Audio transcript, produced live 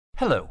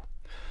Hello.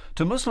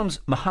 To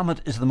Muslims,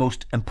 Muhammad is the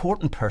most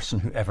important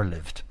person who ever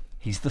lived.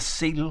 He's the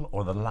seal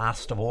or the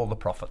last of all the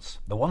prophets,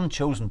 the one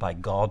chosen by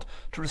God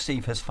to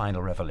receive his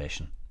final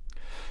revelation.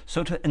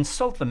 So to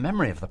insult the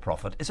memory of the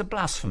prophet is a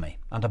blasphemy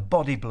and a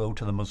body blow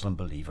to the Muslim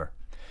believer.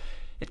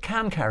 It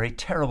can carry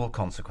terrible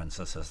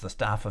consequences, as the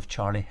staff of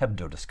Charlie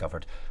Hebdo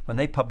discovered when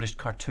they published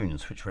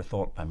cartoons which were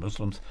thought by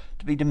Muslims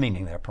to be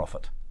demeaning their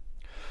prophet.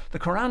 The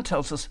Quran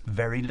tells us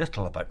very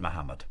little about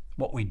Muhammad.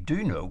 What we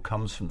do know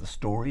comes from the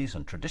stories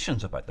and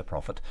traditions about the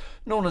prophet,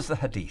 known as the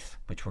Hadith,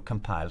 which were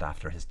compiled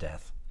after his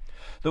death.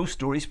 Those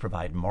stories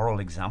provide moral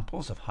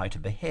examples of how to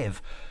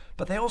behave,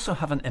 but they also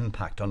have an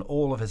impact on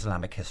all of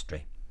Islamic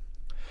history.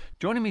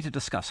 Joining me to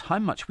discuss how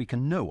much we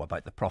can know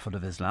about the Prophet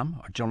of Islam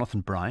are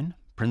Jonathan Brown,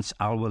 Prince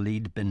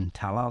Al-Walid bin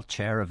Talal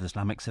Chair of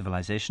Islamic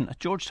Civilization at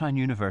Georgetown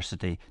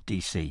University,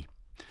 DC.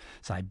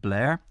 Sahib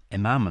Bleher,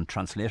 Imam and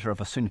translator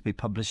of a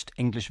soon-to-be-published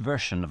English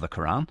version of the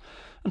Quran,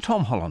 and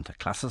Tom Holland, a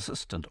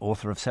classicist and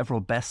author of several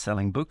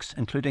best-selling books,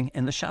 including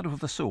In the Shadow of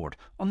the Sword,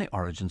 on the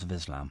origins of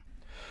Islam.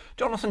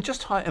 Jonathan,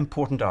 just how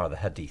important are the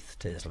Hadith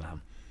to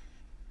Islam?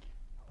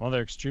 Well,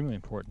 they're extremely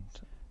important.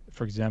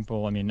 For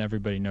example,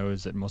 everybody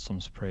knows that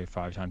Muslims pray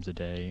 5 times a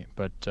day,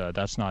 but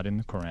that's not in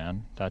the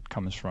Quran. That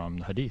comes from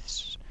the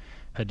Hadiths.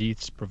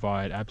 Hadiths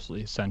provide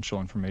absolutely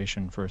essential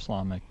information for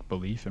Islamic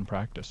belief and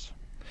practice.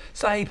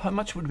 Sahib, how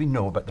much would we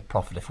know about the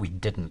Prophet if we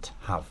didn't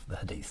have the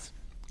Hadith?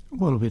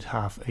 Well, we'd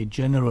have a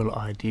general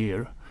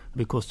idea,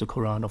 because the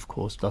Quran, of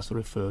course, does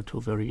refer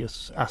to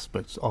various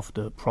aspects of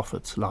the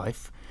Prophet's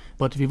life,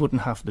 but we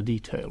wouldn't have the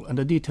detail. And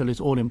the detail is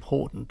all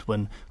important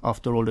when,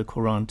 after all, the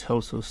Quran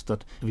tells us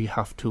that we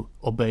have to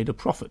obey the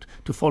Prophet.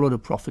 To follow the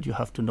Prophet, you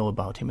have to know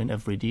about him in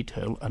every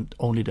detail, and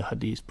only the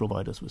Hadith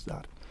provide us with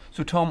that.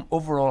 So, Tom,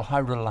 overall,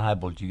 how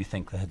reliable do you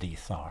think the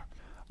Hadiths are?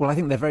 Well, I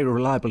think they're very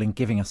reliable in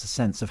giving us a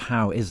sense of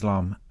how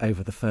Islam,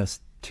 over the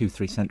first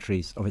 2-3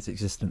 centuries of its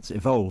existence,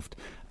 evolved.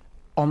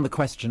 On the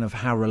question of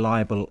how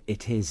reliable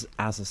it is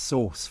as a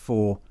source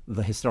for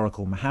the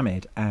historical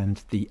Muhammad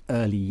and the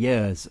early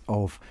years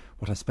of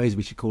what I suppose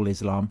we should call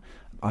Islam,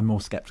 I'm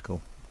more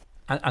sceptical.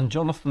 And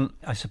Jonathan,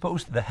 I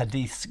suppose the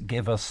Hadiths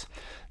give us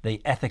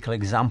the ethical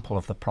example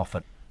of the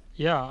Prophet.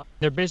 Yeah,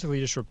 they're basically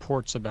just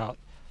reports about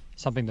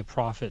something the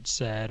Prophet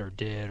said or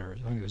did or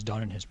something that was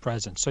done in his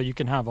presence. So you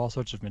can have all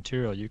sorts of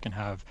material. You can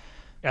have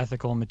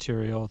ethical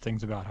material,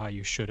 things about how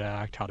you should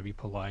act, how to be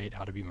polite,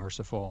 how to be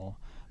merciful.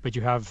 But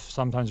you have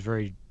sometimes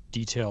very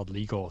detailed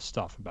legal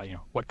stuff about,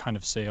 what kind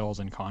of sales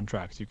and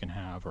contracts you can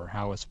have or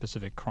how a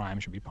specific crime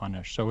should be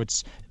punished. So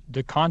it's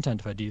the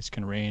content of hadiths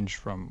can range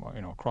from,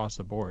 across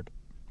the board.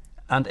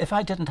 And if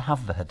I didn't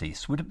have the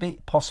hadiths, would it be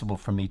possible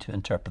for me to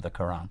interpret the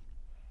Quran?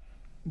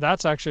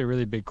 That's actually a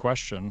really big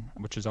question,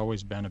 which has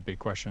always been a big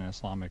question in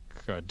Islamic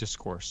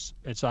discourse.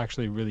 It's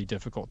actually really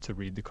difficult to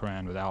read the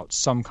Quran without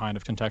some kind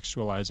of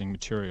contextualizing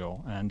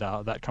material, and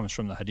that comes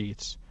from the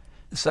hadiths.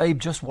 Sahib,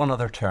 just one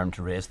other term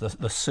to raise,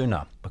 the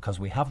Sunnah, because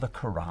we have the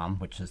Quran,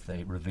 which is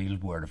the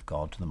revealed word of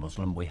God to the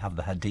Muslim. We have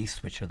the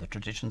Hadiths, which are the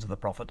traditions of the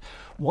Prophet.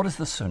 What is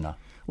the Sunnah?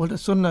 Well, the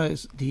Sunnah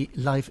is the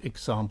life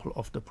example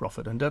of the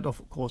Prophet, and that,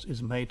 of course,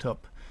 is made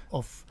up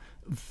of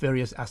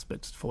various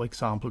aspects. For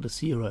example, the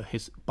seerah,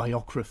 his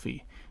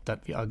biography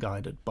that we are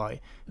guided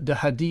by. The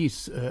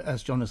Hadiths,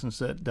 as Jonathan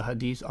said, the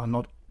Hadiths are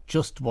not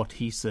just what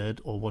he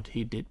said or what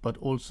he did, but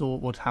also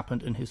what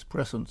happened in his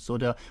presence. So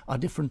there are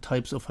different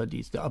types of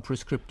hadiths. There are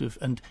prescriptive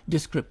and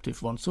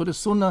descriptive ones. So the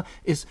Sunnah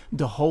is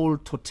the whole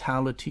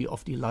totality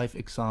of the life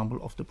example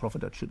of the Prophet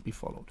that should be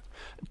followed.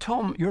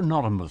 Tom, you're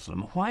not a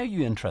Muslim. Why are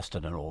you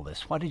interested in all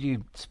this? Why did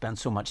you spend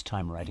so much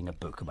time writing a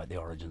book about the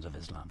origins of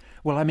Islam?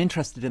 Well, I'm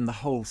interested in the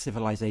whole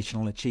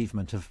civilizational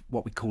achievement of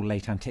what we call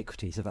late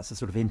antiquity. So that's a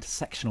sort of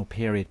intersectional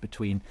period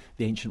between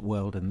the ancient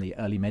world and the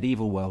early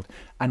medieval world.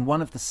 And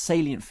one of the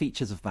salient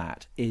features of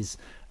that is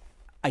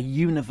a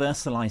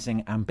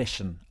universalizing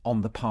ambition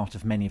on the part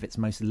of many of its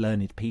most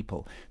learned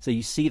people. So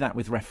you see that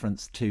with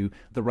reference to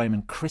the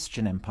Roman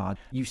Christian Empire.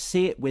 You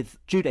see it with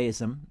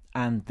Judaism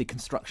and the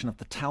construction of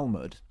the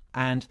Talmud.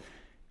 And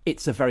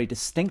it's a very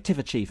distinctive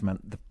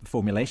achievement, the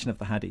formulation of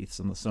the Hadiths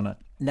and the Sunnah.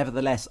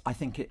 Nevertheless, I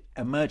think it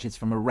emerges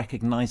from a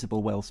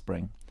recognizable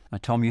wellspring. Now,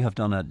 Tom, you have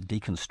done a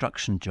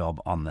deconstruction job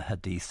on the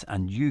Hadiths,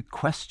 and you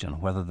question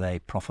whether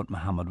the Prophet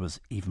Muhammad was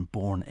even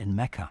born in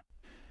Mecca.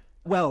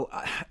 Well,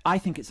 I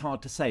think it's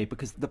hard to say,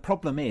 because the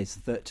problem is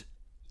that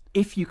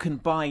if you can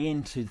buy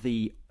into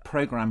the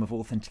program of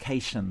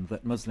authentication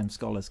that Muslim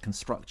scholars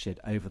constructed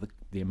over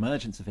the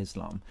emergence of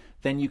Islam,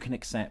 then you can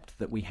accept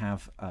that we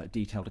have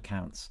detailed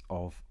accounts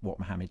of what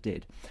Muhammad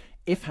did.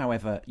 If,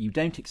 however, you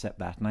don't accept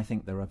that, and I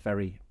think there are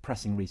very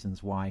pressing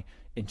reasons why,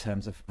 in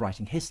terms of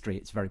writing history,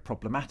 it's very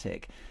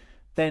problematic,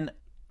 then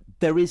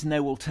there is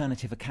no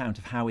alternative account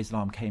of how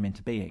Islam came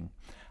into being.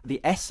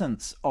 The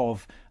essence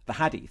of the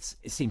Hadiths,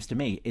 it seems to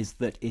me, is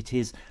that it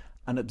is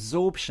an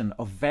absorption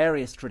of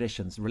various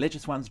traditions,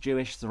 religious ones,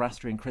 Jewish,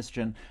 Zoroastrian,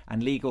 Christian,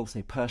 and legal,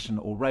 say Persian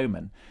or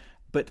Roman.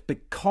 But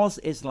because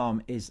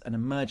Islam is an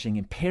emerging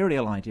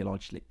imperial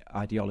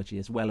ideology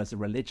as well as a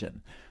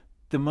religion,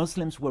 the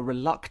Muslims were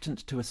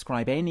reluctant to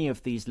ascribe any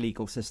of these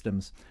legal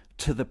systems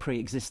to the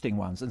pre-existing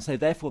ones, and so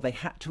therefore they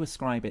had to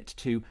ascribe it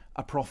to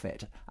a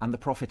prophet, and the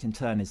prophet in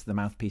turn is the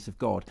mouthpiece of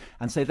God,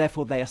 and so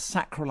therefore they are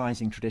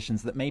sacralizing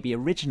traditions that maybe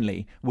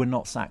originally were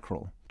not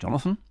sacral.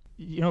 Jonathan?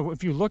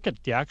 If you look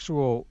at the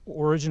actual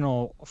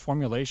original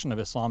formulation of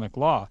Islamic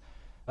law,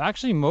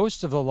 actually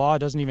most of the law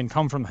doesn't even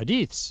come from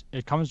hadiths.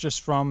 It comes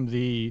just from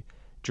the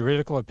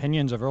juridical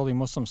opinions of early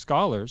Muslim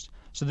scholars.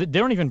 So they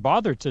don't even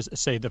bother to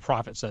say the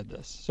Prophet said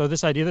this. So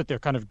this idea that they're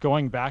kind of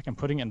going back and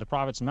putting it in the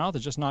Prophet's mouth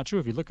is just not true.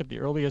 If you look at the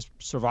earliest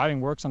surviving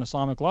works on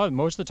Islamic law,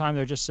 most of the time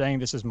they're just saying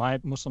this is my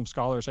Muslim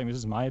scholar saying this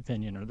is my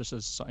opinion, or this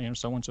is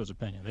so-and-so's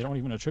opinion. They don't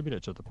even attribute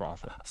it to the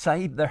Prophet.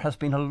 Sahib, there has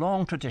been a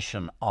long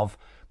tradition of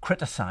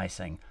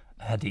criticising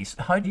hadith.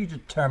 How do you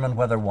determine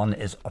whether one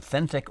is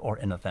authentic or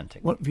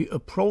inauthentic? Well, we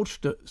approach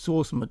the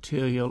source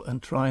material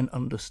and try and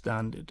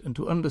understand it. And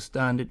to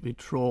understand it, we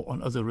draw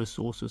on other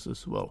resources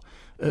as well.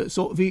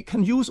 So we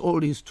can use all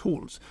these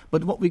tools,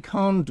 but what we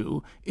can't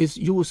do is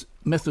use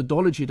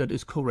methodology that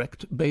is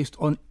correct based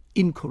on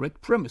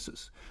incorrect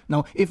premises.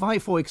 Now, if I,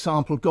 for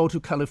example, go to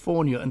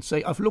California and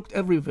say, I've looked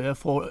everywhere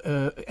for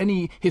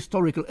any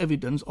historical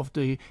evidence of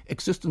the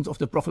existence of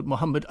the Prophet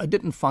Muhammad, I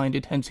didn't find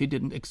it, hence he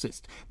didn't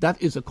exist.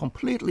 That is a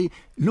completely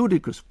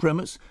ludicrous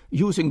premise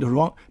using the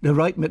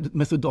right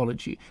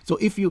methodology. So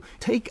if you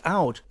take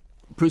out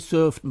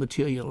preserved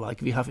material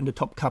like we have in the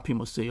Topkapi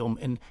Museum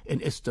in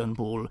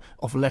Istanbul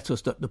of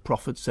letters that the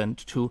Prophet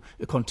sent to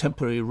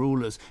contemporary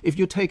rulers. If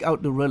you take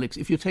out the relics,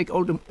 if you take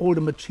all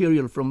the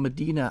material from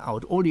Medina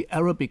out, all the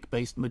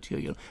Arabic-based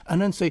material,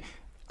 and then say,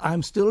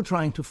 I'm still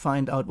trying to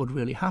find out what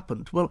really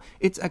happened, well,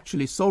 it's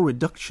actually so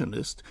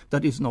reductionist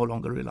that it's no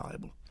longer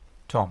reliable.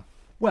 Tom?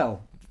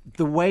 Well,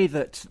 the way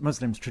that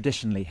Muslims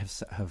traditionally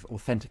have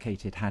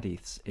authenticated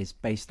hadiths is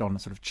based on a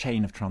sort of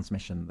chain of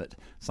transmission, that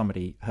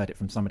somebody heard it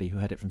from somebody who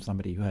heard it from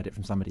somebody who heard it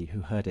from somebody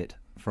who heard it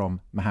from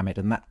Muhammad,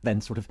 and that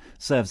then sort of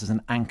serves as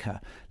an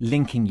anchor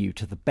linking you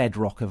to the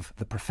bedrock of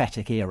the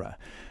prophetic era.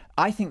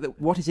 I think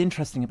that what is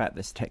interesting about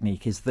this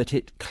technique is that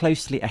it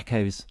closely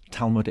echoes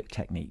Talmudic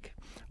technique,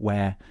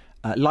 where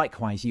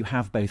likewise you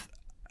have both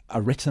a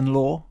written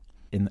law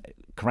in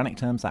Quranic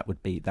terms, that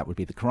would be the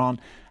Quran,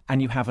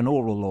 and you have an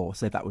oral law,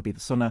 so that would be the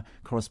Sunnah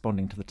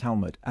corresponding to the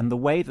Talmud. And the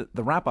way that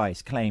the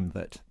rabbis claim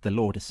that the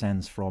law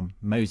descends from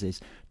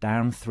Moses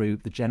down through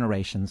the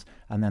generations,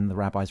 and then the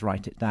rabbis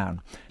write it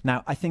down.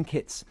 Now, I think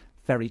it's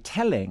very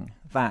telling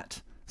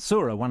that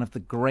Surah, one of the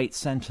great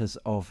centres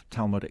of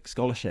Talmudic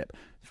scholarship,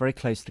 is very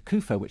close to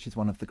Kufa, which is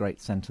one of the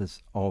great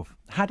centres of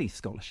Hadith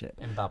scholarship.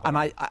 In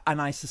Babylon.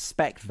 And I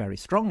suspect very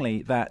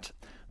strongly that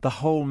the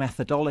whole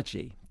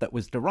methodology that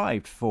was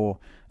derived for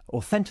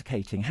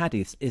authenticating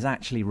hadiths is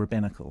actually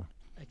rabbinical.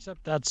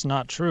 Except that's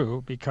not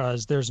true,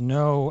 because there's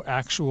no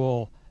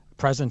actual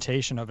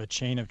presentation of a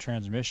chain of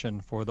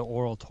transmission for the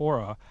oral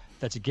Torah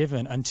that's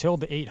given until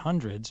the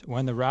 800s,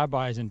 when the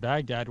rabbis in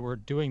Baghdad were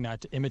doing that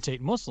to imitate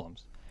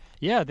Muslims.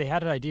 Yeah, they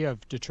had an idea of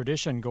the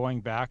tradition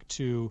going back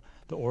to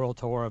the oral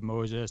Torah of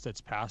Moses that's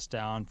passed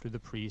down through the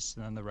priests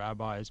and then the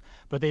rabbis,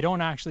 but they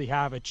don't actually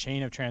have a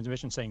chain of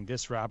transmission saying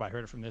this rabbi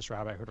heard it from this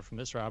rabbi, heard it from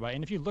this rabbi.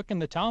 And if you look in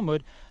the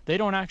Talmud, they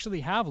don't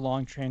actually have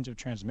long chains of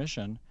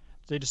transmission.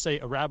 They just say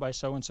a rabbi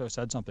so-and-so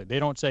said something. They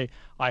don't say,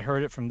 I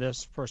heard it from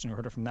this person who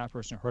heard it from that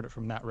person who heard it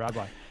from that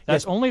rabbi.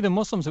 That's only the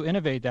Muslims who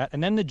innovate that,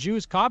 and then the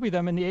Jews copy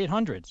them in the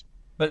 800s.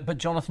 But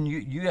Jonathan,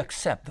 you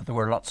accept that there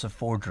were lots of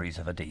forgeries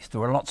of hadith. There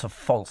were lots of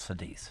false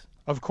hadiths.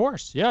 Of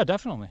course, yeah,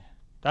 definitely.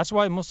 That's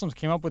why Muslims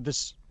came up with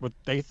this, what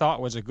they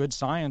thought was a good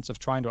science of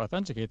trying to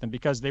authenticate them,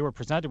 because they were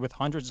presented with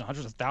hundreds and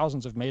hundreds of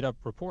thousands of made-up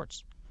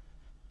reports.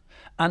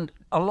 And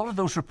a lot of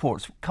those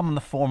reports come in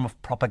the form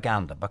of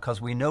propaganda,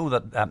 because we know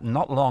that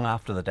not long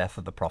after the death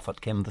of the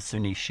Prophet came the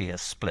Sunni-Shia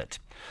split.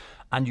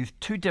 And you've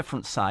two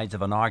different sides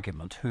of an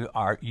argument who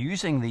are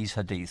using these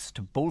hadiths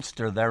to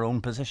bolster their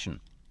own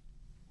position.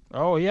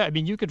 Oh, yeah. I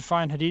mean, you could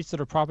find hadiths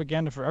that are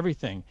propaganda for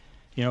everything.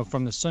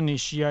 From the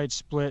Sunni-Shiite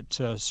split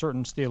to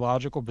certain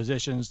theological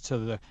positions to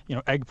the,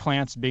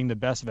 eggplants being the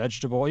best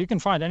vegetable. You can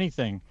find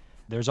anything.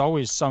 There's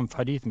always some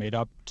hadith made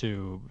up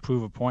to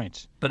prove a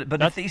point. But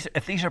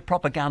if these are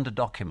propaganda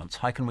documents,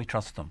 how can we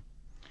trust them?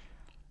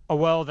 Oh,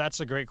 well, that's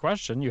a great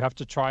question. You have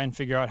to try and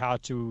figure out how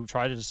to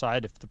try to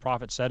decide if the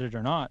Prophet said it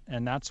or not.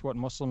 And that's what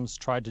Muslims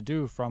tried to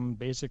do from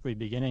basically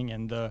beginning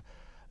in the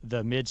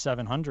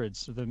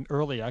mid-700s, the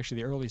early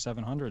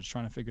 700s,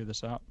 trying to figure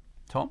this out.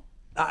 Tom?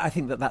 I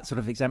think that sort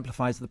of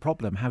exemplifies the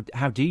problem.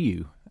 How do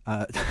you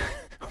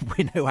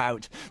winnow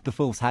out the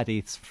false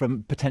hadiths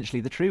from potentially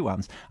the true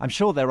ones? I'm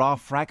sure there are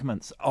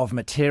fragments of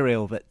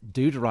material that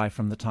do derive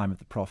from the time of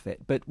the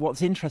Prophet, but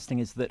what's interesting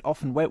is that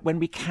often when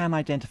we can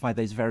identify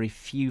those very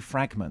few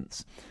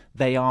fragments,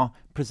 they are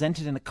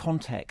presented in a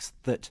context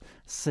that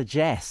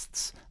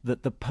suggests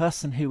that the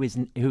person who is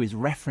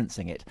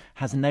referencing it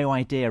has no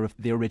idea of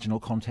the original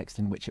context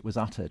in which it was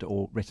uttered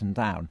or written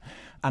down.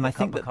 And I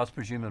think because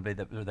presumably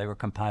they were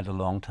compiled a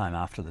long time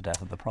after the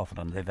death of the Prophet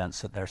and the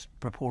events that they're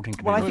purporting to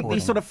be Well, I reporting. think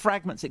these sort of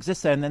fragments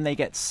exist there, and then they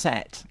get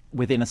set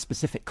within a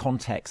specific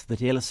context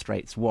that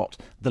illustrates what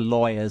the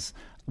lawyers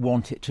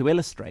want it to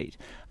illustrate.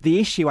 The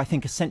issue, I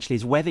think, essentially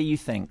is whether you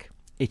think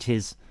it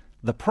is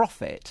the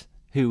prophet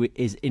who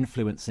is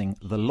influencing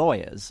the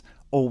lawyers,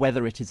 or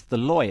whether it is the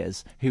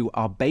lawyers who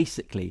are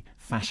basically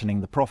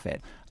fashioning the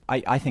prophet.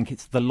 I think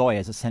it's the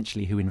lawyers,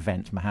 essentially, who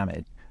invent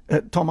Muhammad.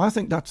 Tom, I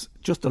think that's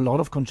just a lot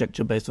of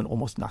conjecture based on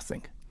almost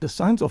nothing. The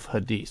science of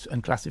Hadith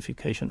and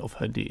classification of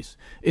Hadith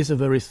is a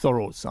very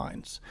thorough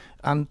science,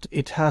 and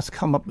it has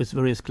come up with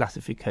various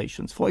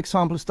classifications. For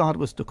example, start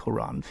with the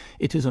Quran.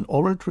 It is an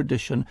oral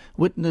tradition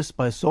witnessed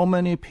by so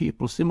many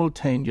people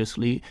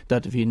simultaneously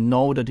that we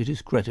know that it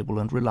is credible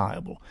and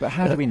reliable. But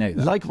how do we know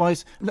that?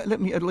 Likewise, let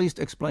me at least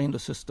explain the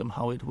system,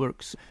 how it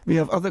works. We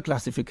have other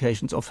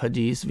classifications of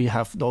Hadith. We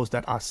have those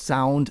that are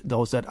sound,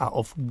 those that are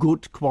of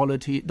good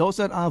quality, those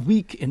that are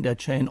weak in their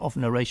chain of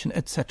narration,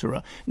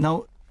 etc.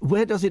 Now,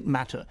 where does it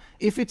matter?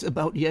 If it's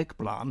about the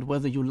eggplant,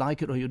 whether you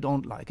like it or you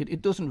don't like it,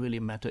 it doesn't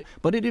really matter.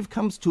 But if it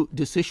comes to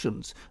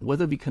decisions,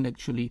 whether we can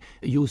actually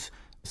use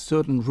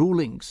certain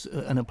rulings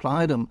and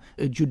apply them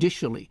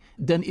judicially,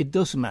 then it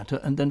does matter,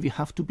 and then we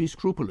have to be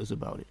scrupulous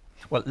about it.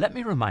 Well, let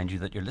me remind you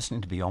that you're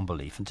listening to Beyond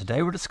Belief, and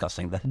today we're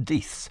discussing the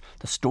Hadiths,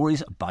 the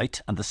stories about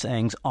and the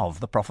sayings of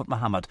the Prophet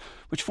Muhammad,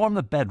 which form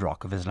the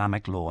bedrock of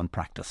Islamic law and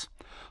practice.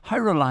 How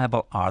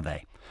reliable are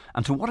they?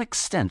 And to what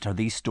extent are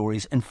these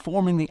stories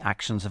informing the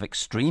actions of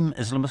extreme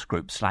Islamist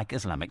groups like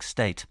Islamic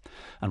State?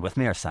 And with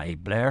me are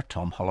Sahib Bleher,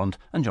 Tom Holland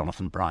and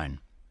Jonathan Brown.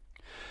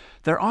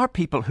 There are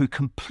people who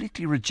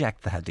completely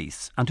reject the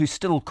Hadiths and who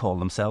still call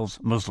themselves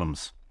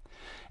Muslims.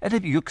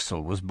 Edip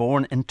Yüksel was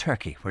born in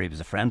Turkey, where he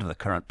was a friend of the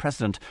current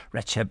president,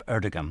 Recep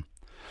Erdogan.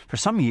 For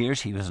some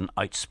years he was an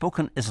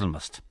outspoken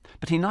Islamist,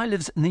 but he now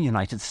lives in the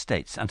United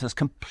States and has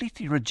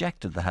completely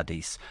rejected the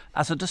Hadiths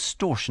as a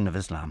distortion of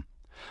Islam.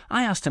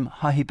 I asked him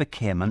how he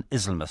became an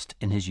Islamist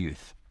in his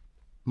youth.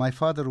 My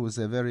father was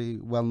a very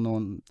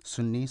well-known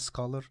Sunni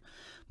scholar.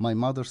 My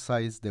mother's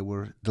side, they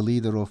were the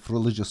leader of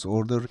religious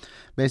order.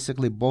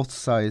 Basically, both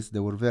sides,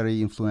 they were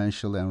very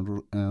influential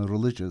and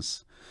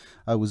religious.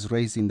 I was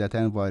raised in that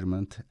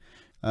environment.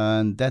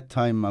 And that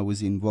time I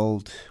was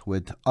involved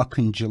with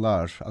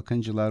Akıncılar.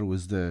 Akıncılar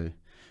was the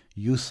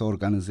youth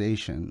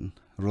organization,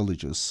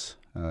 religious,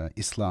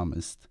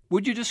 Islamist.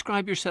 Would you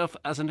describe yourself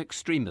as an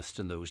extremist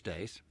in those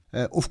days?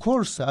 Of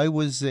course, I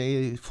was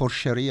for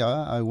Sharia.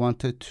 I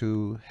wanted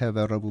to have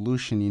a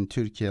revolution in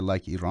Turkey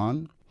like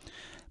Iran,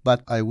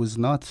 but I was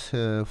not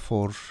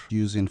for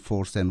using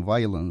force and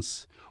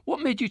violence.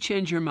 What made you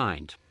change your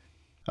mind?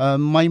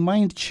 My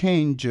mind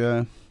changed.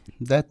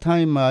 That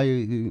time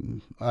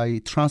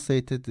I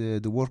translated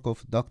the work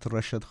of Dr.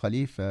 Rashad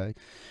Khalifa.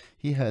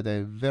 He had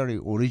a very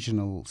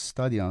original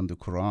study on the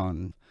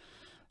Quran.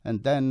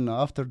 And then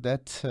after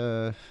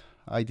that,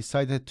 I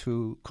decided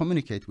to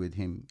communicate with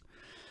him.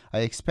 I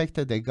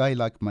expected a guy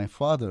like my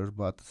father,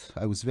 but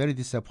I was very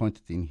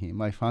disappointed in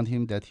him. I found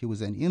him that he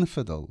was an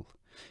infidel.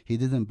 He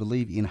didn't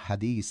believe in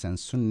Hadith and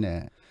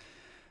Sunnah.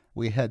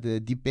 We had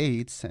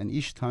debates, and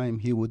each time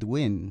he would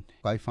win.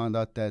 I found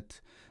out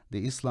that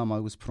the Islam I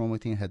was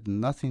promoting had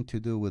nothing to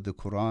do with the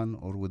Quran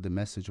or with the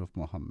message of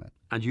Muhammad.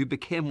 And you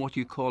became what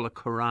you call a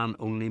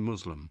Quran-only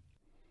Muslim?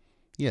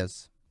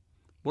 Yes.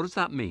 What does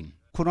that mean?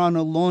 Quran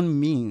alone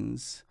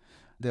means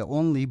the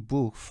only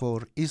book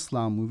for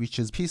Islam which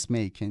is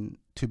peacemaking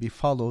to be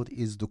followed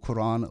is the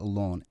Quran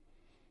alone.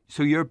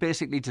 So you're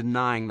basically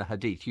denying the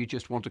Hadith. You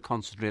just want to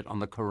concentrate on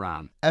the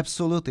Quran.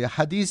 Absolutely.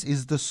 Hadith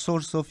is the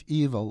source of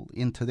evil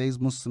in today's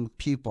Muslim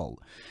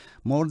people.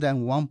 More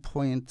than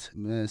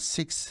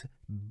 1.6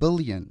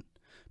 billion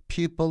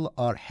people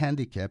are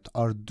handicapped,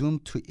 are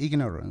doomed to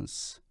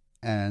ignorance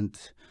and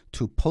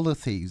to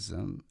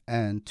polytheism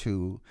and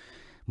to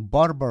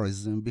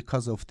barbarism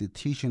because of the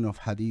teaching of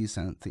Hadith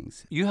and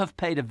things. You have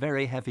paid a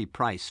very heavy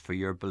price for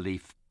your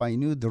belief. I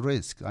knew the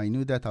risk. I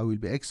knew that I will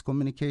be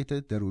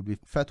excommunicated, there will be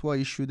fatwa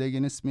issued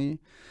against me,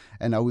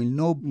 and I will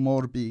no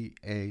more be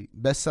a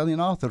best-selling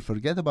author.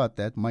 Forget about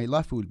that. My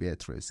life will be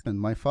at risk. And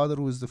my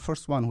father was the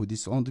first one who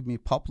disowned me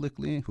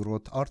publicly, who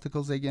wrote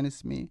articles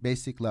against me.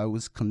 Basically, I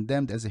was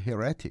condemned as a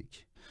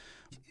heretic.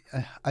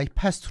 I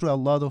passed through a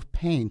lot of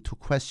pain to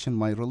question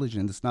my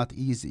religion. It's not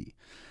easy.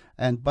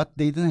 But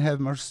they didn't have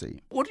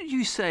mercy. What did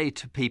you say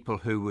to people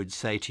who would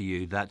say to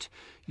you that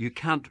you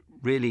can't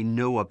really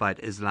know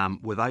about Islam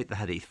without the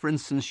Hadith? For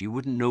instance, you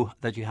wouldn't know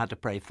that you had to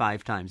pray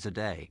 5 times a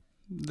day.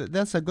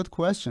 That's a good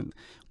question.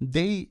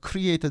 They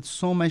created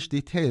so much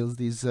details,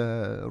 these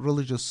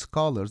religious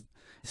scholars,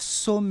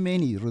 so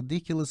many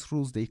ridiculous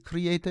rules they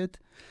created,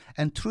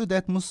 and through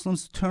that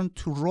Muslims turned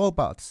to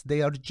robots.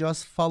 They are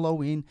just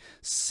following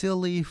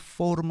silly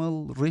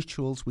formal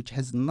rituals which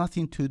has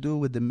nothing to do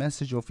with the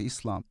message of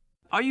Islam.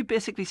 Are you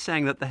basically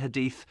saying that the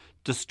Hadith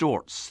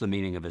distorts the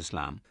meaning of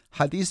Islam?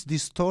 Hadith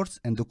distorts,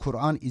 and the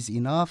Quran is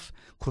enough,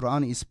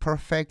 Quran is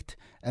perfect,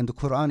 and the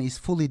Quran is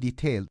fully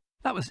detailed.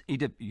 That was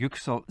Edip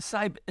Yüksel.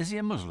 Sahib, is he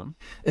a Muslim?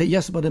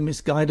 Yes, but a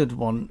misguided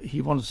one.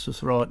 He wants to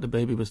throw out the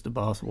baby with the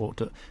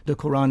bathwater. The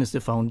Quran is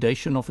the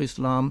foundation of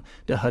Islam.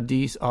 The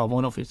Hadiths are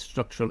one of its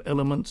structural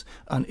elements.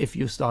 And if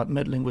you start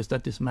meddling with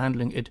that,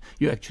 dismantling it,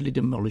 you actually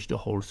demolish the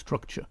whole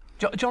structure.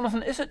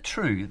 Jonathan, is it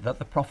true that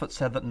the Prophet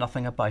said that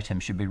nothing about him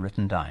should be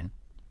written down?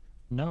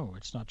 No,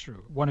 it's not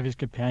true. One of his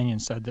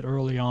companions said that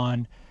early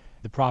on,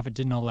 the Prophet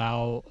didn't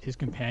allow his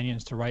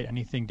companions to write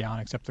anything down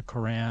except the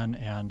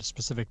Quran and a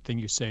specific thing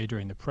you say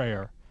during the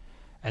prayer.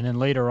 And then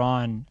later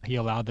on, he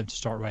allowed them to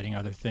start writing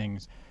other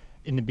things.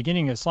 In the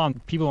beginning of Islam,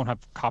 people don't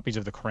have copies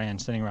of the Quran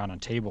sitting around on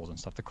tables and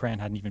stuff. The Quran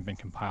hadn't even been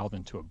compiled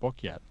into a book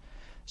yet.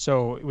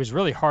 So it was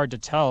really hard to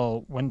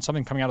tell when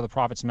something coming out of the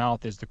Prophet's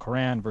mouth is the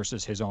Quran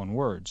versus his own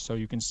words. So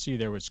you can see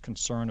there was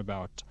concern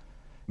about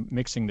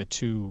mixing the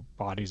two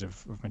bodies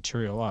of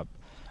material up.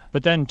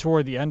 But then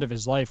toward the end of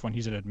his life, when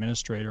he's an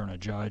administrator and a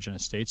judge and a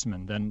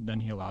statesman, then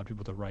he allowed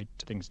people to write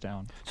things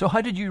down. So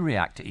how did you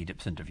react to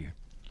Oedip's interview?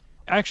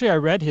 Actually, I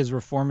read his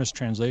reformist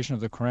translation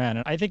of the Quran,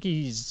 and I think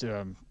he's,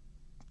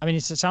 he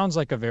sounds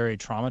like a very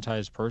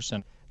traumatized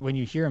person. When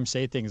you hear him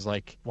say things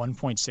like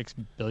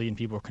 1.6 billion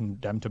people are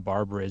condemned to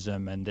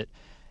barbarism and that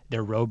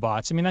they're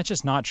robots, that's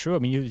just not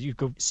true. You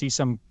go see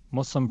some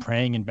Muslim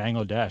praying in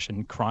Bangladesh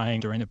and crying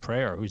during the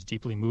prayer who's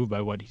deeply moved by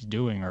what he's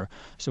doing, or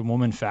some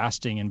woman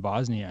fasting in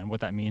Bosnia and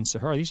what that means to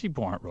her. These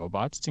people aren't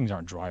robots. Things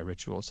aren't dry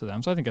rituals to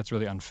them. So I think that's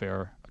really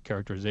unfair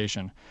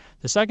characterization.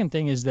 The second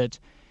thing is that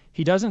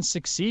he doesn't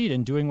succeed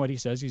in doing what he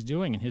says he's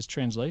doing in his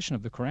translation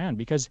of the Quran,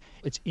 because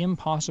it's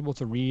impossible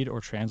to read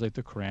or translate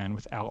the Quran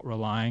without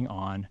relying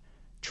on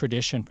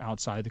tradition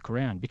outside the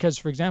Quran. Because,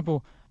 for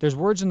example, there's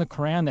words in the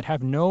Quran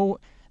that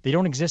they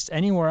don't exist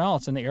anywhere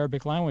else in the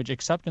Arabic language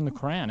except in the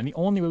Quran. And the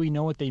only way we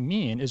know what they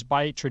mean is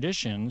by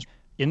traditions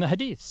in the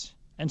Hadiths.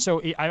 And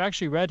so I've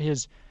actually read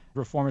his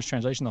reformist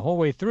translation the whole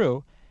way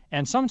through.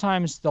 And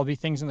sometimes there'll be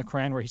things in the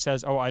Quran where he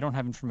says, I don't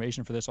have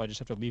information for this, so I just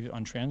have to leave it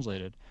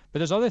untranslated. But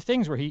there's other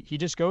things where he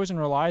just goes and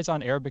relies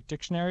on Arabic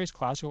dictionaries,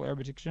 classical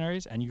Arabic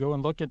dictionaries, and you go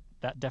and look at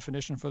that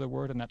definition for the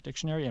word in that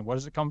dictionary, and what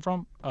does it come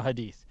from? A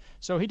hadith.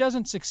 So he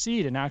doesn't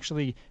succeed in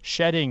actually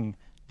shedding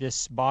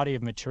this body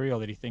of material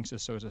that he thinks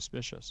is so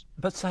suspicious.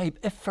 But Sahib,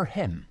 if for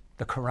him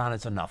the Quran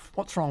is enough,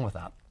 what's wrong with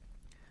that?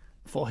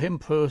 For him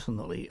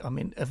personally,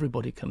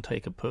 everybody can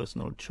take a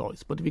personal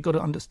choice, but we've got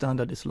to understand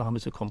that Islam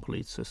is a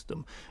complete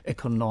system,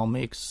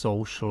 economic,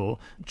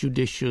 social,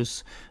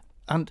 judicious,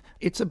 and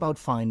it's about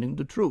finding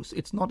the truth.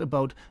 It's not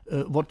about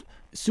what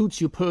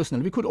suits you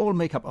personally. We could all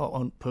make up our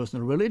own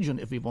personal religion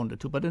if we wanted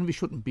to, but then we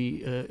shouldn't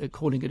be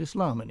calling it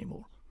Islam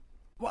anymore.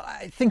 Well,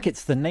 I think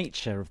it's the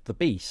nature of the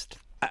beast.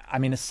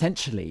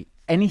 Essentially,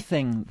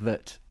 anything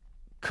that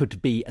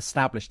could be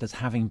established as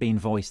having been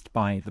voiced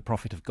by the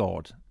Prophet of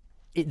God,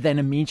 it then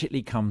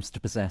immediately comes to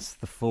possess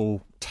the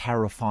full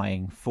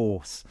terrifying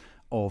force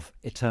of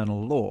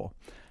eternal law.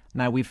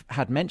 Now, we've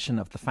had mention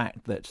of the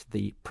fact that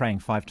the praying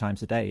 5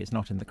 times a day is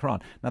not in the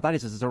Quran. Now, that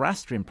is a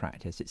Zoroastrian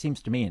practice. It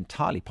seems to me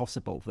entirely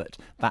possible that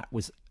that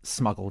was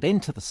smuggled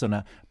into the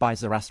Sunnah by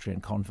Zoroastrian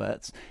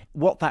converts.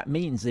 What that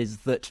means is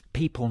that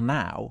people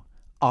now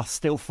are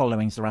still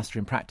following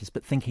Zoroastrian practice,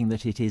 but thinking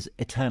that it is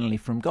eternally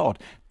from God.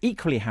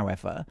 Equally,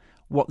 however,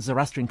 what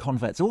Zoroastrian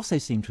converts also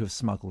seem to have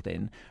smuggled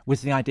in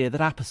was the idea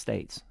that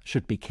apostates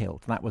should be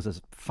killed. That was a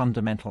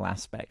fundamental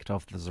aspect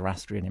of the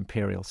Zoroastrian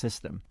imperial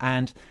system.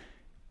 And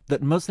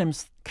that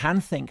Muslims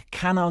can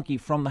argue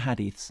from the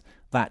hadiths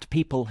that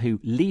people who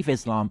leave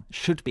Islam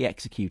should be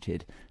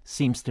executed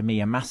seems to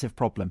me a massive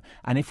problem.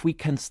 And if we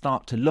can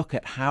start to look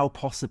at how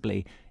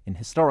possibly, in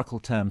historical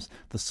terms,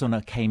 the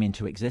Sunnah came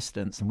into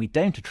existence, and we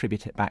don't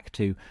attribute it back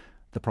to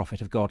the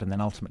Prophet of God and then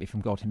ultimately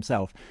from God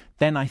himself,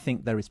 then I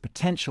think there is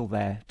potential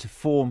there to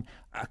form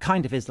a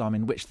kind of Islam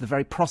in which the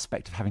very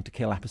prospect of having to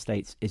kill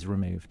apostates is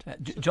removed.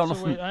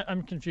 Jonathan? So wait,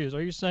 I'm confused.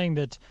 Are you saying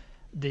that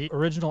the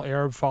original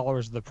Arab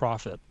followers of the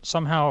Prophet,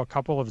 somehow a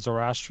couple of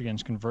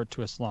Zoroastrians convert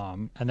to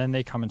Islam, and then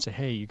they come and say,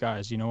 hey, you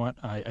guys, you know what?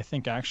 I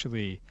think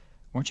actually,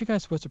 weren't you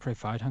guys supposed to pray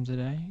 5 times a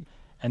day?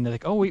 And they're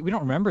like, we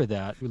don't remember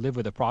that. We lived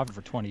with the Prophet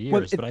for 20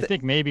 years, but I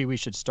think maybe we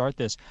should start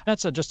this.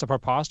 That's just a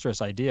preposterous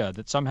idea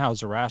that somehow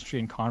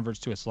Zoroastrian converts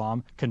to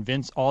Islam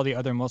convince all the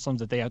other Muslims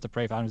that they have to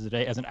pray 5 times a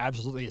day as an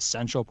absolutely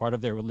essential part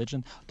of their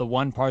religion, the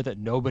one part that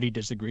nobody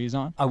disagrees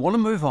on. I want to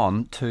move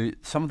on to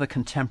some of the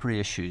contemporary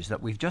issues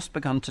that we've just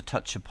begun to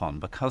touch upon,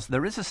 because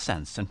there is a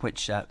sense in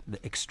which the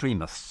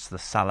extremists, the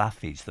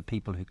Salafis, the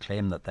people who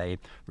claim that they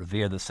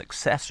revere the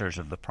successors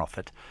of the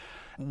Prophet,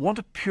 want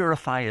to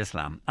purify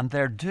Islam, and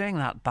they're doing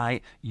that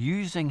by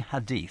using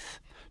hadith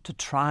to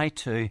try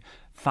to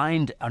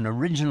find an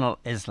original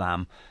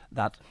Islam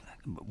that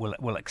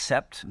will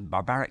accept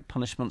barbaric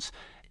punishments.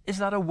 Is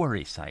that a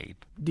worry, Saeed?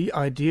 The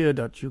idea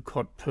that you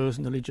could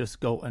personally just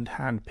go and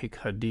handpick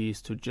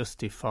hadith to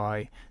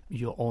justify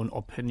your own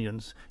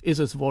opinions is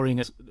as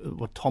worrying as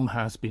what Tom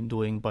has been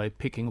doing by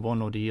picking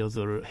one or the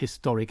other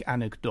historic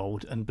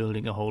anecdote and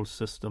building a whole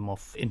system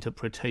of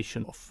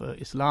interpretation of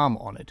Islam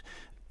on it.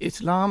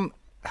 Islam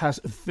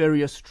has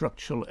various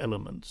structural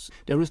elements.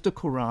 There is the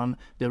Quran,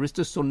 there is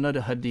the Sunnah,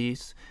 the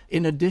Hadith.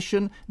 In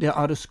addition, there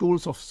are the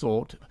schools of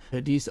thought.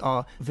 These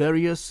are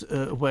various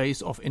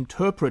ways of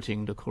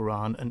interpreting the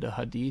Quran and the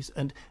Hadith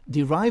and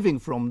deriving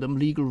from them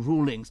legal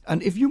rulings.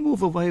 And if you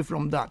move away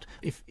from that,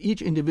 if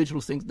each individual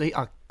thinks they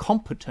are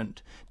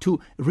competent to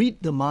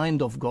read the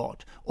mind of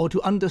God or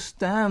to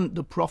understand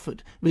the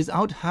prophet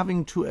without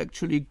having to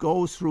actually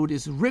go through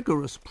this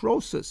rigorous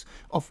process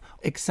of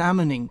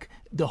examining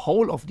the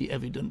whole of the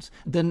evidence,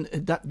 then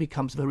that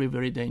becomes very,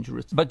 very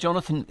dangerous. But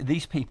Jonathan,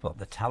 these people,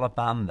 the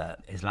Taliban, the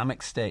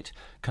Islamic State,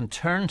 can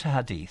turn to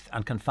Hadith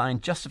and can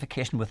find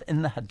justification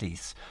within the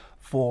Hadiths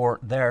for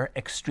their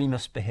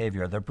extremist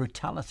behaviour, their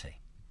brutality.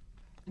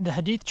 The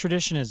Hadith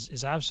tradition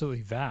is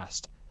absolutely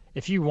vast.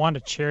 If you want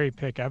to cherry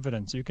pick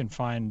evidence, you can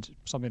find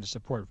something to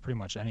support pretty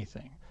much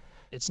anything.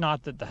 It's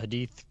not that the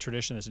Hadith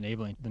tradition is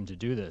enabling them to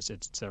do this.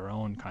 It's their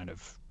own kind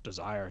of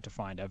desire to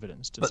find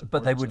evidence to support.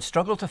 But they would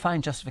struggle to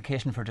find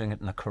justification for doing it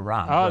in the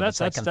Quran. Oh, that's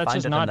just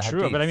not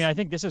true. Hadith. But I mean, I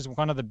think this is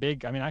one of the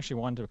big, I actually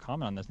wanted to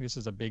comment on this. This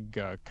is a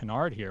big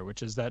canard here,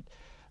 which is that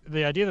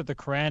the idea that the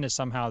Quran is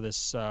somehow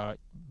this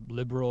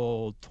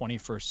liberal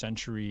 21st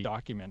century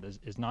document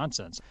is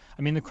nonsense.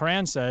 I mean, the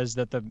Quran says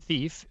that the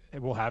thief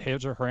will have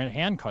his or her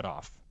hand cut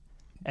off.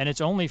 And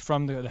it's only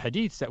from the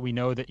hadiths that we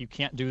know that you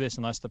can't do this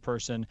unless the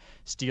person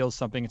steals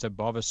something that's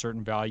above a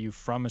certain value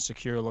from a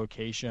secure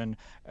location,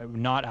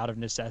 not out of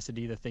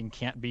necessity. The thing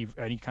can't be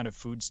any kind of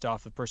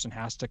foodstuff. The person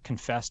has to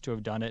confess to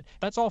have done it.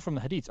 That's all from the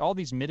hadiths. All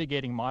these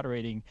mitigating,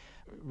 moderating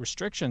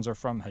restrictions are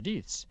from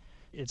hadiths.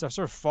 It's a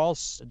sort of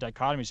false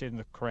dichotomy saying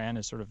the Quran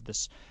is sort of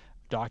this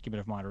document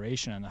of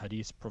moderation and the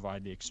hadiths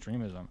provide the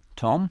extremism.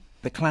 Tom?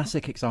 The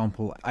classic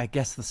example, I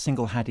guess the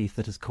single hadith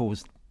that has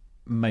caused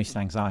most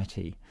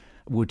anxiety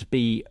would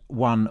be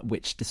one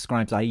which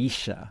describes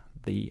Aisha,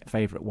 the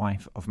favourite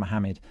wife of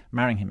Muhammad,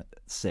 marrying him at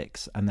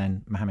 6, and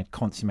then Muhammad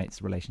consummates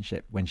the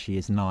relationship when she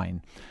is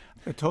 9.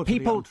 Totally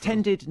People untrue.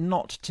 tended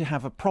not to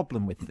have a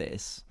problem with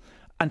this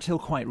until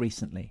quite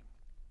recently.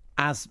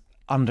 As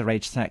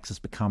underage sex has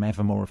become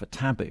ever more of a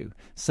taboo,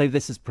 so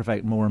this has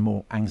provoked more and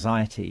more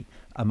anxiety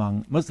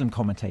among Muslim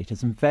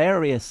commentators, and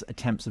various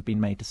attempts have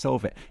been made to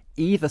solve it,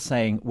 either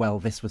saying, well,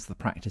 this was the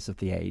practice of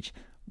the age,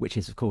 which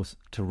is, of course,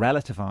 to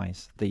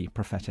relativize the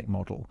prophetic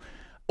model,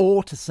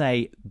 or to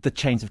say the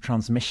chains of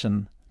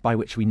transmission by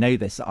which we know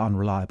this are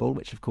unreliable,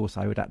 which, of course,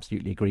 I would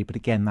absolutely agree, but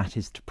again, that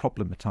is to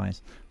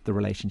problematize the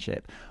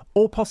relationship,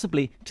 or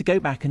possibly to go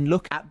back and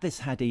look at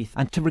this hadith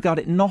and to regard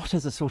it not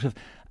as a sort of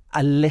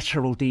a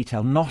literal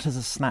detail, not as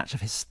a snatch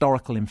of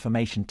historical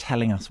information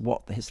telling us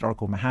what the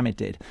historical Muhammad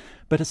did,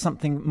 but as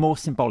something more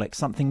symbolic,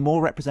 something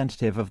more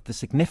representative of the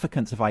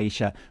significance of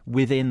Aisha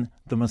within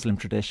the Muslim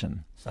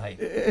tradition. Sahib.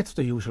 It's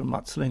the usual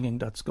mudslinging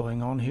that's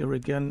going on here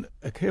again.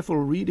 A careful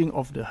reading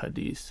of the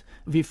hadith,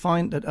 we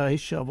find that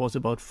Aisha was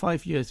about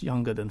 5 years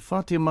younger than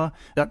Fatima.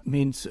 That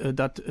means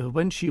that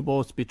when she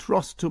was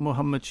betrothed to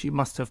Muhammad, she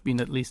must have been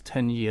at least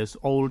 10 years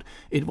old.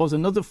 It was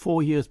another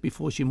 4 years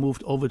before she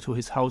moved over to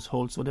his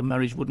household, so the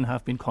marriage wouldn't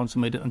have been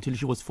consummated until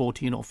she was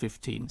 14 or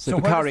 15. So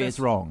Bukhari is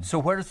wrong. So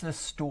where does this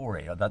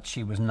story that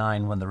she was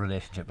 9 when the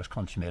relationship was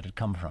consummated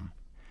come from?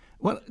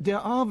 Well, there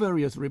are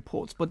various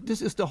reports, but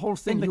this is the whole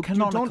thing. In the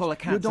canonical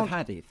accounts of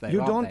hadith, though,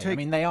 aren't they? I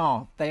mean, they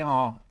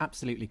are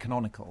absolutely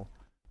canonical.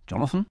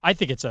 Jonathan? I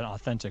think it's an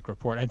authentic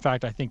report. In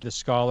fact, I think the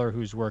scholar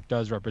whose work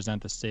does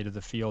represent the state of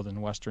the field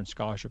in Western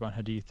scholarship on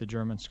hadith, the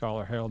German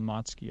scholar Harold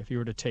Motzke, if you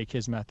were to take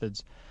his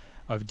methods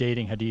of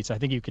dating hadiths, I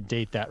think you could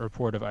date that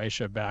report of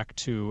Aisha back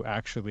to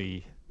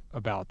actually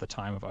about the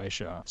time of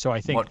Aisha. So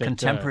I think what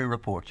contemporary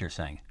report you're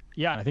saying?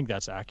 Yeah, I think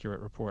that's an accurate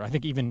report. I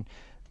think even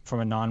from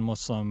a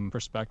non-Muslim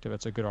perspective,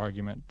 it's a good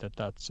argument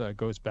that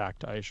goes back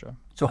to Aisha.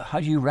 So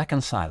how do you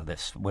reconcile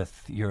this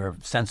with your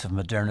sense of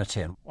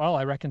modernity? Well,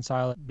 I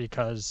reconcile it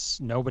because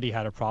nobody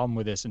had a problem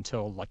with this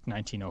until like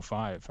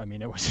 1905. I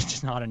mean, it was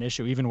just not an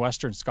issue. Even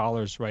Western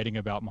scholars writing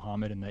about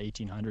Muhammad in the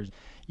 1800s,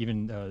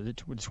 even the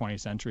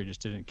 20th century,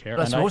 just didn't care.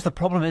 But I suppose the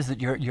problem is that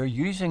you're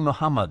using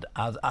Muhammad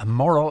as a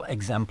moral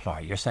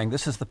exemplar. You're saying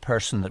this is the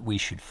person that we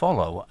should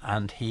follow,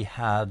 and he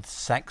had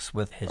sex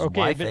with his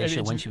wife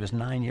Aisha when she was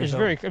 9 years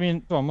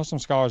old. Muslim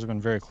scholars have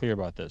been very clear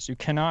about this. You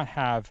cannot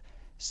have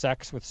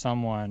sex with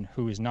someone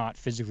who is not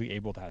physically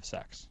able to have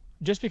sex.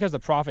 Just because the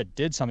Prophet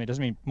did something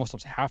doesn't mean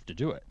Muslims have to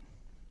do it.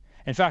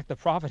 In fact, the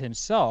Prophet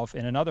himself,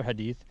 in another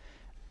hadith,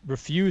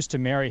 refused to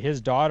marry his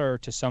daughter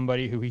to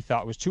somebody who he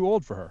thought was too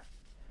old for her.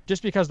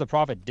 Just because the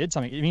Prophet did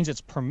something, it means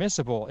it's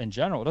permissible in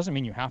general. It doesn't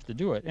mean you have to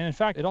do it. And in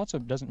fact, it also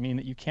doesn't mean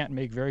that you can't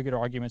make very good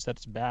arguments that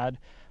it's bad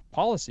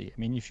policy. I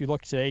mean, if you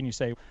look today and you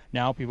say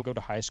now people go to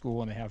high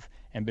school and they have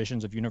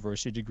ambitions of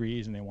university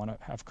degrees and they want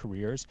to have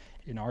careers,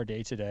 in our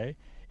day today,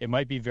 it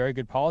might be very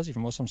good policy for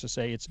Muslims to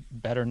say it's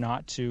better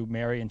not to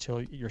marry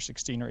until you're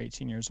 16 or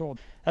 18 years old.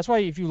 That's why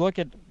if you look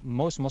at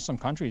most Muslim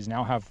countries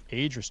now have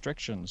age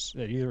restrictions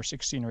at either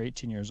 16 or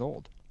 18 years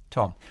old.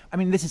 Tom? I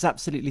mean, this is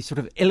absolutely sort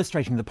of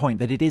illustrating the point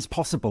that it is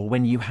possible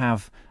when you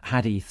have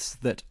hadiths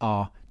that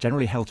are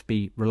generally held to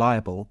be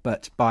reliable,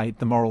 but by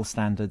the moral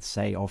standards,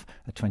 say, of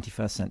a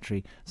 21st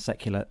century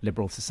secular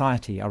liberal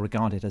society are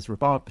regarded as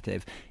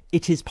rebarbative.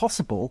 It is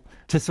possible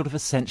to sort of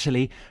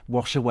essentially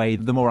wash away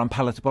the more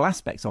unpalatable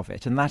aspects of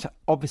it. And that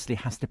obviously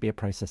has to be a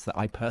process that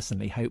I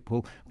personally hope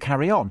will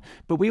carry on.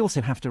 But we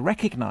also have to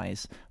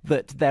recognise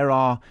that there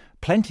are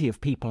plenty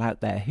of people out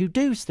there who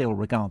do still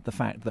regard the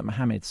fact that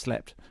Muhammad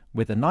slept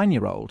with a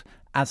 9-year-old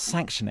as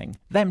sanctioning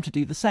them to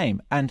do the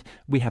same. And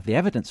we have the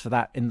evidence for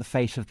that in the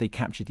fate of the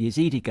captured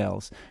Yazidi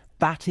girls.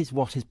 That is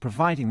what is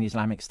providing the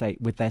Islamic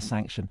State with their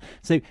sanction.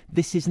 So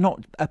this is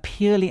not a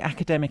purely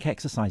academic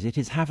exercise. It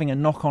is having a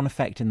knock-on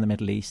effect in the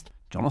Middle East.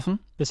 Jonathan?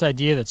 This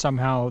idea that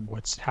somehow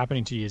what's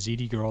happening to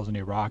Yazidi girls in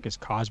Iraq is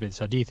caused by this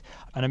hadith.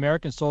 An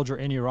American soldier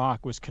in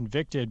Iraq was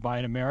convicted by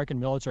an American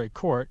military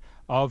court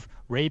of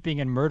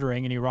raping and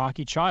murdering an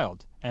Iraqi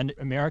child. And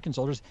American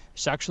soldiers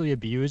sexually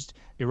abused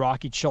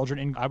Iraqi children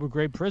in Abu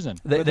Ghraib prison.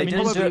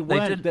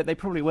 They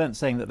probably weren't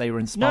saying that they were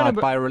inspired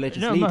by a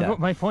religious leader.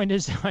 My point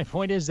is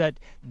that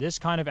this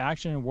kind of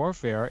action in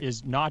warfare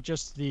is not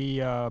just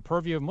the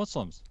purview of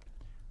Muslims.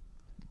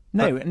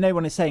 No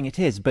one is saying it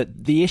is,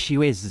 but the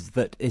issue is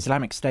that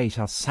Islamic State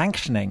are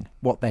sanctioning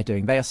what they're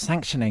doing. They are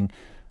sanctioning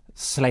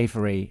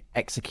slavery,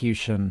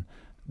 execution,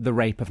 the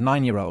rape of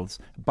 9-year-olds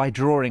by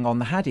drawing on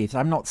the hadith.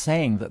 I'm not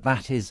saying that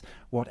that is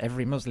what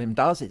every Muslim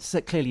does. It's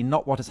clearly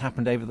not what has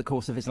happened over the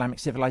course of Islamic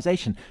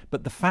civilization.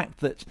 But the fact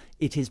that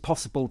it is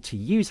possible to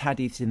use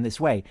hadiths in this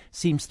way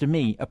seems to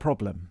me a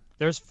problem.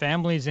 There's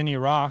families in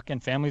Iraq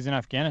and families in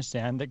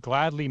Afghanistan that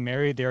gladly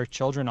marry their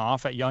children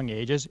off at young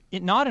ages,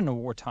 not in a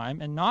wartime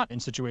and not in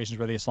situations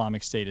where the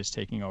Islamic State is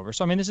taking over.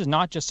 So, I mean, this is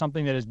not just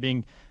something that is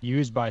being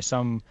used by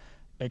some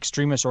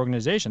extremist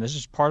organization. This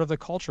is part of the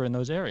culture in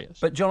those areas.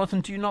 But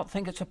Jonathan, do you not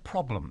think it's a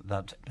problem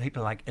that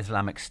people like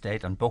Islamic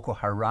State and Boko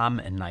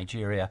Haram in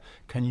Nigeria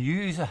can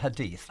use a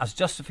hadith as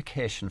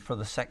justification for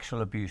the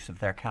sexual abuse of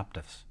their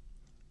captives?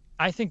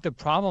 I think the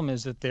problem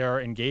is that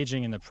they're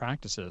engaging in the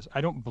practices. I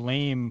don't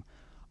blame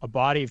a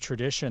body of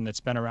tradition that's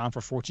been around for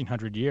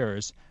 1,400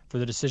 years for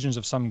the decisions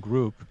of some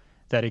group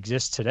that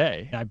exists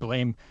today. I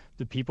blame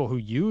the people who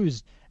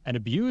used and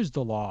abused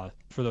the law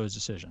for those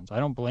decisions. I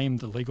don't blame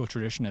the legal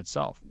tradition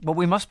itself. Well,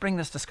 we must bring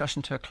this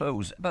discussion to a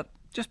close. But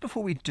just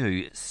before we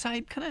do,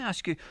 Sahib, can I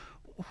ask you,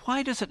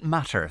 why does it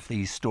matter if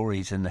these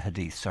stories in the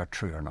hadiths are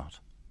true or not?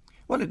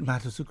 Well, it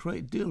matters a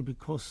great deal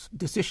because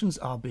decisions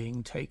are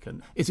being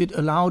taken. Is it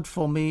allowed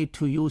for me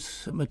to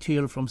use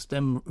material from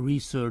STEM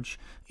research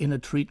in a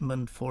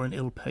treatment for an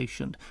ill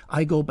patient?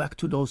 I go back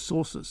to those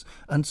sources.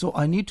 And so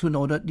I need to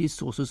know that these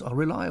sources are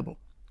reliable.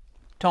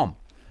 Tom?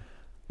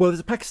 Well,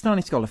 there's a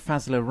Pakistani scholar,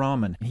 Fazlur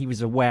Rahman. He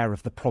was aware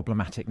of the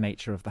problematic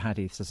nature of the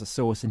hadiths as a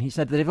source, and he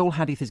said that if all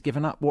hadith is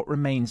given up, what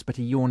remains but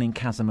a yawning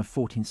chasm of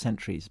 14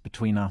 centuries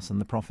between us and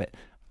the Prophet?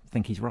 I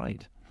think he's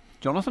right.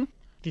 Jonathan?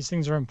 These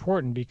things are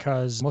important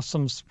because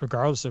Muslims,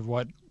 regardless of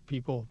what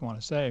people want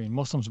to say, I mean,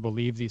 Muslims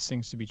believe these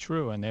things to be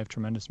true and they have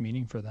tremendous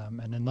meaning for them.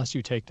 And unless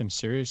you take them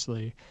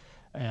seriously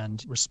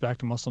and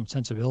respect Muslim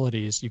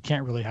sensibilities, you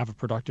can't really have a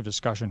productive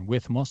discussion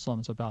with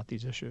Muslims about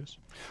these issues.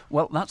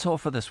 Well, that's all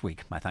for this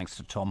week. My thanks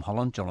to Tom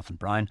Holland, Jonathan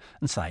Brown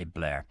and Sahib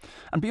Bleher.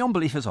 And Beyond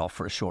Belief is off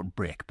for a short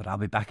break, but I'll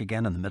be back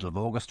again in the middle of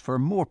August for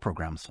more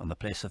programmes on the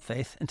place of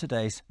faith in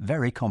today's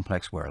very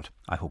complex world.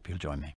 I hope you'll join me.